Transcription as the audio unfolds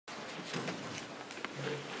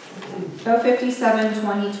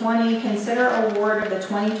057-2020, consider award of the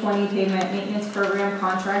 2020 Pavement Maintenance Program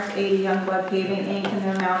Contract A to Youngblood Paving Inc. in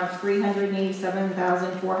the amount of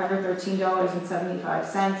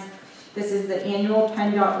 $387,413.75. This is the annual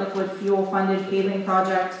PennDOT liquid fuel funded paving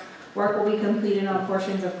project. Work will be completed on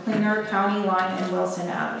portions of Klinger, County Line, and Wilson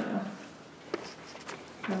Avenue.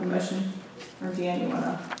 Have a motion? Or Dan, you want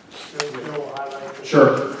to?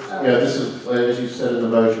 Sure. Yeah, this is, as you said in the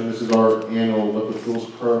motion, this is our annual liquid fuels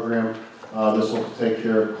program. This will take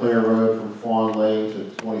care of Klinger Road from Fawn Lane to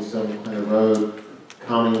 27 Klinger Road,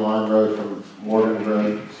 County Line Road from Morgan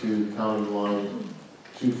Road to County Line,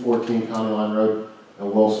 214 County Line Road,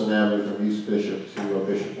 and Wilson Avenue from East Bishop to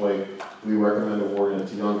Bishop Lake. We recommend awarding it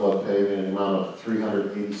to Youngblood Paving in the amount of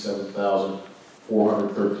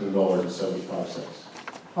 $387,413.75.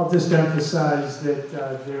 I'll just emphasize that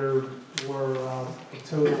there were a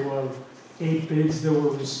total of 8 bids that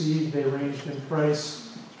were received. They ranged in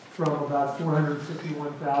price from about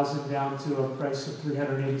 $451,000 down to a price of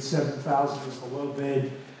 $387,000 is the low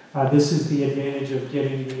bid. This is the advantage of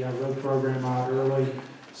getting the road program out early,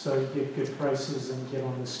 so you get good prices and get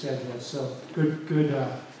on the schedule. So good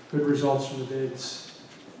results from the bids.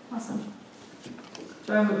 Awesome.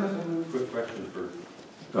 Quick question for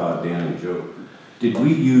Dan and Joe. Did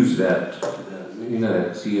we use that,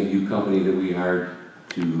 that CMU company that we hired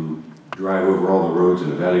to drive over all the roads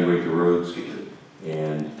and evaluate the roads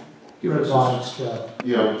and give us Robotics, Joe.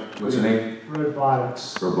 Yeah. What's the name?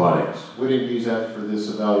 Robotics. Robotics. We didn't use that for this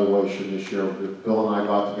evaluation this year. Bill and I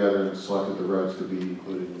got together and selected the roads to be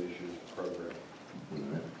included in this year's program.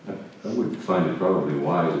 I would find it probably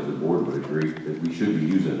wise if the board would agree that we should be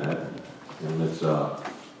using that. And let's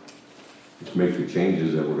make the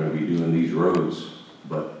changes that we're going to be doing these roads,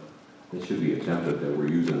 but it should be a template that we're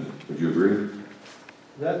using. Would you agree?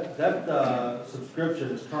 That subscription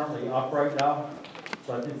is currently up right now,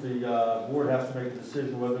 so I think the board has to make a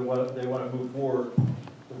decision whether they want to move forward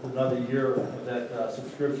with another year of that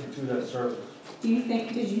subscription to that service. Did you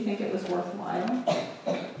think it was worthwhile?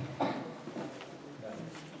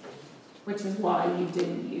 Which is why you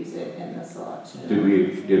didn't use it in the selection. Did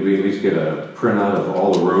we at least get a printout of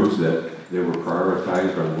all the roads that they were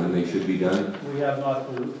prioritized on when they should be done? We have not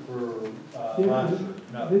for last year.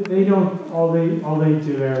 No. They don't. All they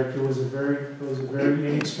do, Eric. It was a very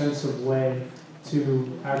inexpensive way to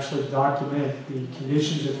actually document the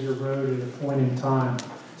conditions of your road at a point in time.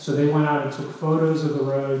 So they went out and took photos of the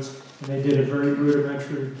roads, and they did a very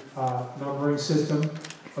rudimentary numbering system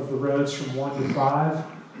of the roads from 1 to 5.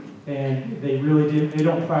 And they really did. They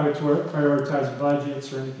don't prioritize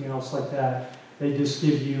budgets or anything else like that. They just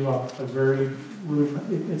give you a very.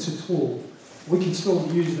 It's a tool. We can still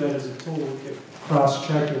use that as a tool. We can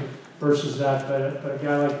cross-check it versus that. But a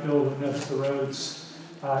guy like Bill who knows the roads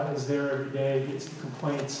is there every day, gets the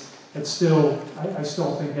complaints. It's still. I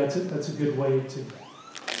still think that's a good way to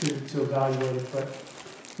evaluate it. But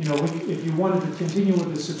if you wanted to continue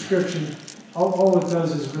with the subscription. All it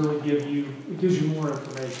does is really gives you more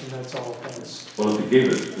information, that's all it does. Well, if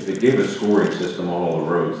it gave a scoring system on all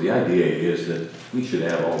the roads, the idea is that we should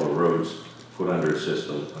have all the roads put under a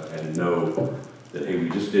system and know that, hey, we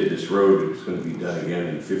just did this road, it's going to be done again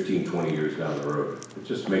in 15, 20 years down the road. It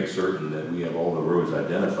just makes certain that we have all the roads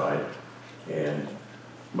identified, and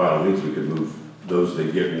by all means, we could move those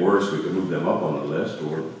that get worse, we could move them up on the list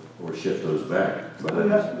or shift those back. But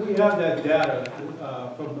we have that data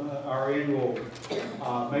from our annual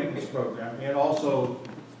maintenance program and also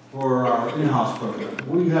for our in-house program.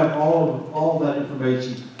 We have all that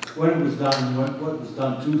information, when it was done and what was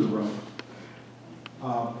done to the road.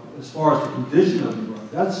 As far as the condition of the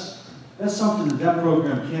road, that's something that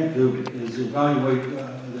program can't do, is evaluate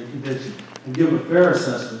the condition and give a fair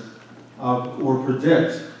assessment or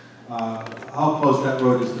predict how close that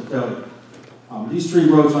road is to failure. These 3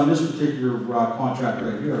 roads on this particular contract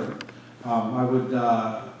right here, I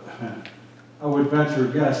would venture a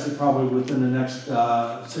guess that probably within the next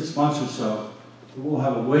 6 months or so, we'll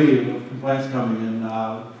have a wave of complaints coming in.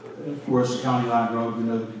 Of course, County Line Road, we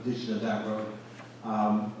know the condition of that road.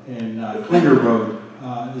 And Klinger Road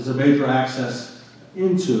is a major access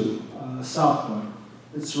into South Point.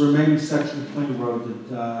 It's the remaining section of Klinger Road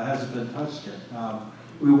that hasn't been touched yet.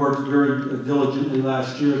 We worked very diligently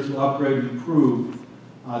last year to upgrade and improve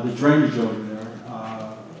the drainage over there.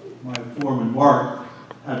 My foreman, Mark,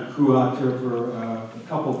 had a crew out there for a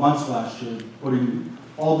couple of months last year, putting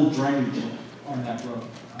all the drainage on that road.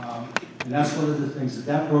 And that's one of the things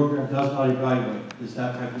that program does not evaluate, is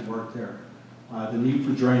that type of work there. The need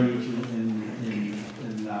for drainage and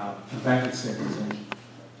embankment stabilization.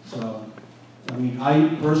 So, I mean, I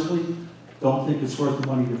personally don't think it's worth the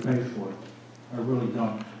money to pay for it. I really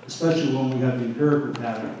don't. Especially when we have the empirical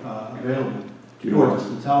data available Do you know for us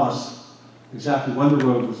to tell us exactly when the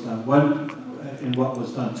road was done, when and what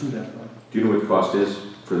was done to that road. Do you know what the cost is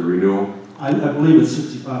for the renewal? I believe it's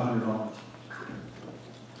 $6,500.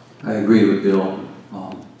 I agree with Bill.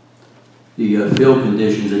 The field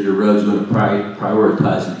conditions of your road is going to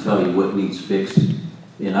prioritize and tell you what needs fixed.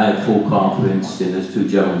 And I have full confidence in those two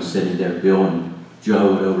gentlemen sitting there, Bill and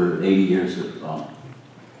Joe, with over 80 years of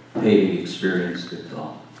paving experience, that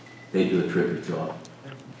they do a terrific job.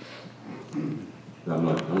 I'm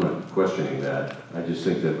not questioning that. I just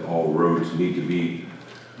think that all roads need to be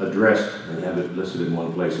addressed and have it listed in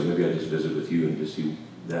one place. So maybe I just visit with you and just see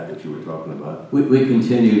what you were talking about. We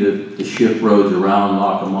continue to shift roads around,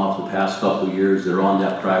 knock them off the past couple of years. They're on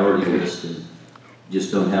that priority list and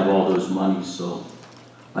just don't have all those monies. So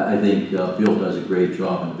I think Bill does a great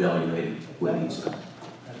job in evaluating what needs done.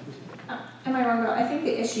 Am I wrong, Bill? I think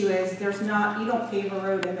the issue is you don't pave a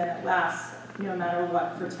road and then it lasts no matter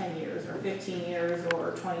what for 10 years or 15 years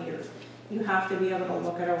or 20 years. You have to be able to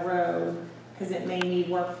look at a road because it may need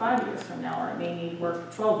work 5 years from now or it may need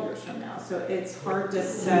work 12 years from now. So it's hard to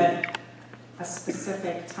set a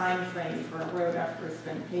specific time frame for a road after it's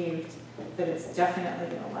been paved that it's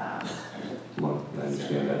definitely going to last. Well, I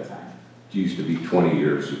understand that. Time. It used to be 20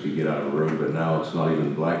 years you could get out of a road, but now it's not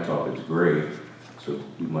even blacktop, it's gray. So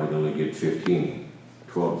we might only get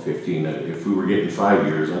 12, 15. If we were getting 5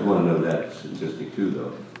 years, I'd want to know that statistic too,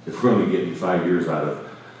 though. If we're only getting 5 years out of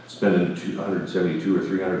spending $272,000 or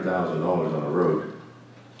 $300,000 on a road,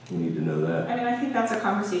 we need to know that. I mean, I think that's a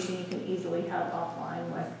conversation you can easily have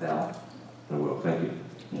offline with Bill. I will, thank you.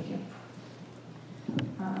 Thank you.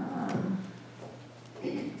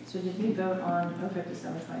 So did we vote on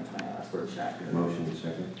 057-2020? Let's go check. Motion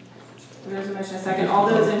second. There's a motion, a second. All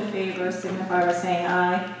those in favor signify by saying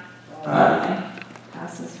aye. Aye.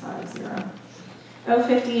 Passes 5-0.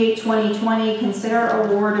 058-2020, consider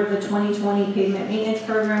award of the 2020 Pavement Maintenance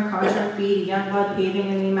Program contract fee to Youngblood Paving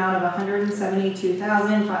in the amount of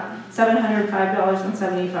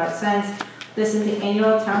 $172,705.75. This is the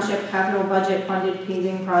annual township capital budget funded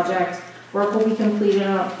paving project. Work will be completed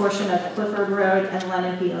on a portion of Clifford Road and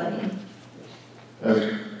Lenape Lane.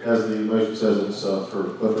 As the motion says, it's for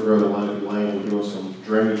Clifford Road and Lenape Lane. We're doing some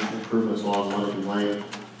drainage improvements along Lenape Lane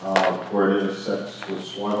where it intersects with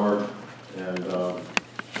Swihart, and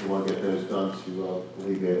we want to get those done to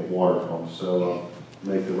alleviate the water problems. So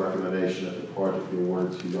make the recommendation that the project be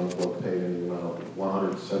awarded to Youngblood Paving in the amount of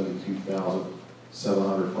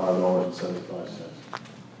 $172,705.75.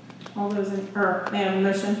 All those in, may I have a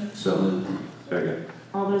motion? So moved. Second.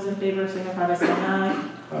 All those in favor signify by saying aye.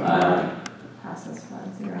 Aye. Passes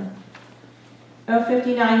 5-0.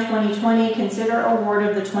 059-2020, consider award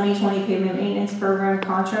of the 2020 Pavement Maintenance Program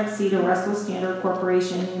contract C to Russell Standard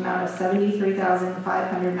Corporation in the amount of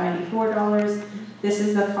 $73,594. This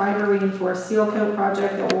is the fiber reinforced seal coat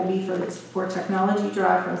project that will be for Technology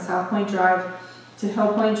Drive from South Point Drive to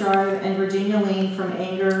Hill Point Drive and Virginia Lane from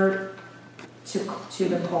Anger to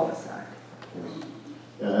the cul-de-sac.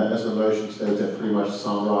 As the motion states, that pretty much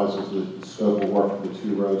summarizes the scope of work for the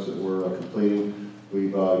two roads that we're completing.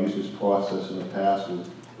 We've used this process in the past with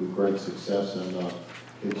great success and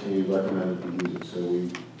continue recommending to use it. So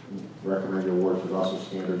we recommend the award to Russell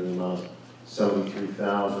Standard in the amount of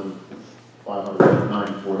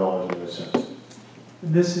 $73,594.08.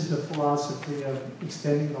 And this is the philosophy of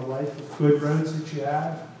extending the life of good roads that you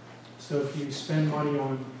have. So if you spend money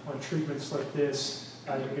on treatments like this,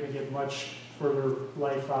 you're going to get much further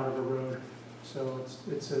life out of the road. So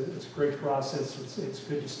it's a great process. It's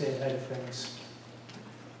good to stay ahead of things.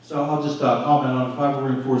 So I'll just comment on fiber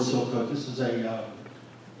reinforced seal coat. This is a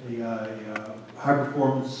high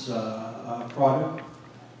performance product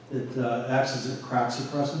that acts as a crack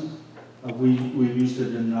suppressant. We've used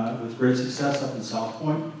it with great success up in South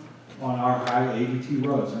Point on our high ABT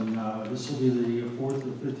roads, and this will be the 4th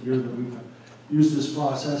or 5th year that we've used this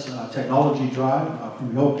process. Technology Drive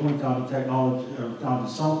from Hill Point down to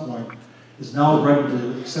South Point is now ready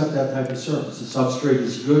to accept that type of surface. The substrate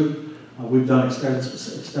is good. We've done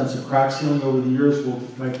extensive crack sealing over the years. We'll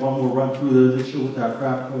make one more run through there this year with our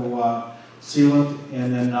Crapco sealant,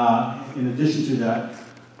 and then in addition to that,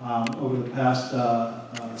 over the past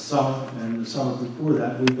summer and the summer before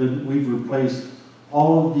that, we've replaced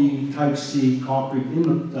all of the Type C concrete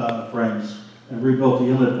inlet frames and rebuilt the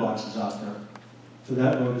inlet boxes out there. So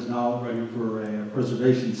that road is now ready for a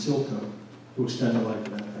preservation seal coat to extend the life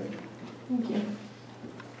of that pavement. Thank you.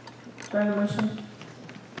 Do I have a motion?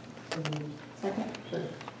 Second.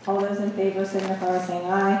 All those in favor signify by saying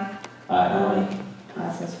aye. Aye.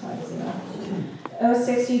 Passes 5-0.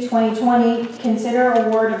 060-2020, consider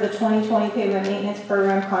award of the 2020 Pavement Maintenance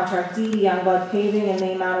Program Contract D to Youngblood Paving in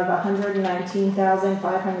the amount of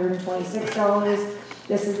 $119,526.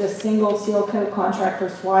 This is the single seal coat contract for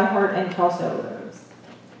Swihart and Kelso roads.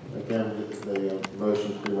 Again, the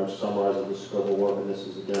motion pretty much summarizes the scope of work, and this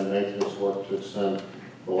is again maintenance work to extend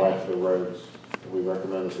the life of the roads. And we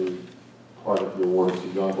recommend that the project be awarded to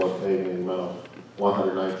Youngblood Paving in the amount of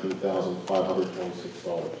 $119,526.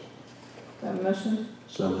 Do I have a motion?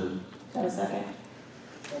 So moved. Do I have a second?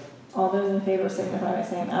 All those in favor signify by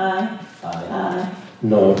saying aye. Aye.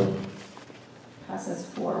 No. Passes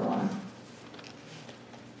 4-1.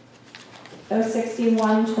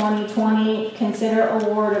 061-2020, consider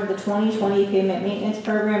award of the 2020 Pavement Maintenance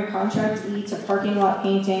Program Contract E to parking lot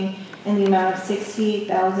painting in the amount of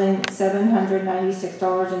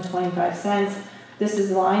 $68,796.25. This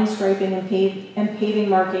is line striping and paving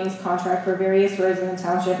markings contract for various roads in the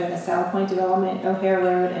township in the South Point Development, O'Hare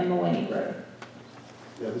Road, and Maloney Road.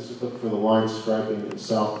 Yeah, this is for the line striping in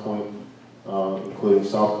South Point, including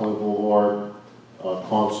South Point Boulevard,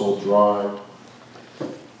 Console Drive,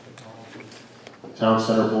 Town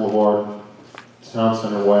Center Boulevard, Town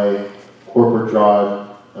Center Way, Corporate Drive,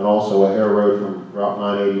 and also O'Hare Road from Route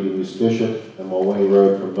 980 to East Bishop, and Maloney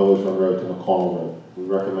Road from Millers Run Road to McConnell Road. We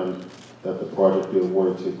recommend that the project be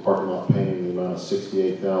awarded to parking lot painting in the amount of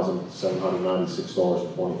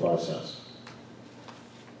 $68,796.25.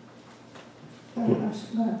 Go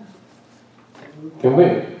ahead. Can we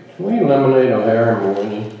eliminate O'Hare and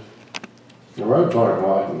Maloney? The roads aren't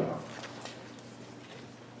wide enough.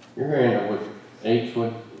 You're gonna end up with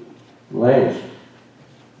 8-foot lanes.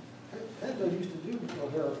 That they used to do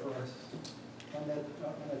O'Hara for us on that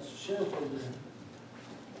share program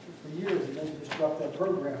for years, and then they just dropped that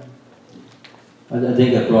program. I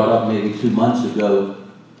think I brought up maybe 2 months ago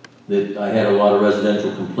that I had a lot of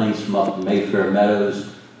residential complaints from up in Mayfair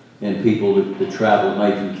Meadows and people that travel at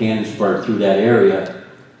night from Canonsburg through that area,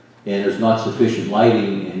 and there's not sufficient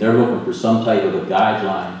lighting, and they're looking for some type of a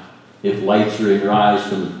guideline. If lights are in your eyes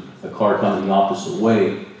from a car coming the opposite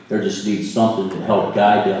way, there just needs something to help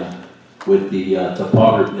guide them with the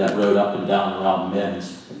topography of that road up and down around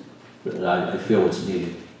Men's. But I feel it's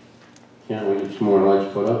needed. Can't we get some more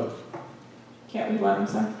lights put up? Can't we let them,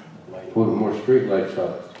 sir? Put more street lights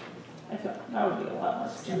up. I feel that would be a lot more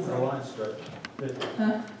It's cheaper expensive. to line strip.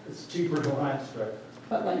 Huh? It's cheaper to line strip.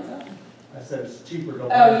 What line's that? I said it's cheaper to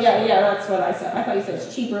line Oh, yeah, strip. yeah, that's what I said. I thought you said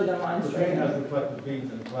it's cheaper than line The paint striping. has reflective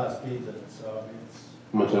beams and glass beads in it, so I mean, it's,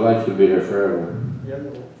 But the lights would be there forever. yeah.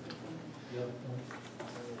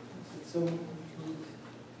 So, Do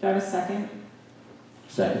I have a second?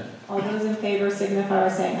 Second. All those in favor signify by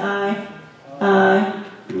saying aye. Aye.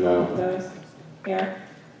 No. Those here.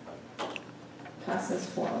 Passes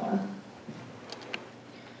 4-1.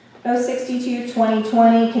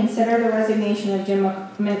 062-2020, consider the resignation of Jim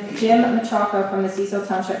Machaca from the Cecil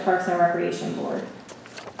Township Parks and Recreation Board.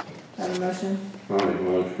 Do I have a motion? I'll make a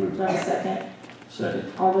motion. Do I have a second?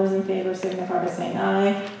 Second. All those in favor signify by saying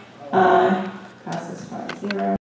aye. Aye. Passes 5-0.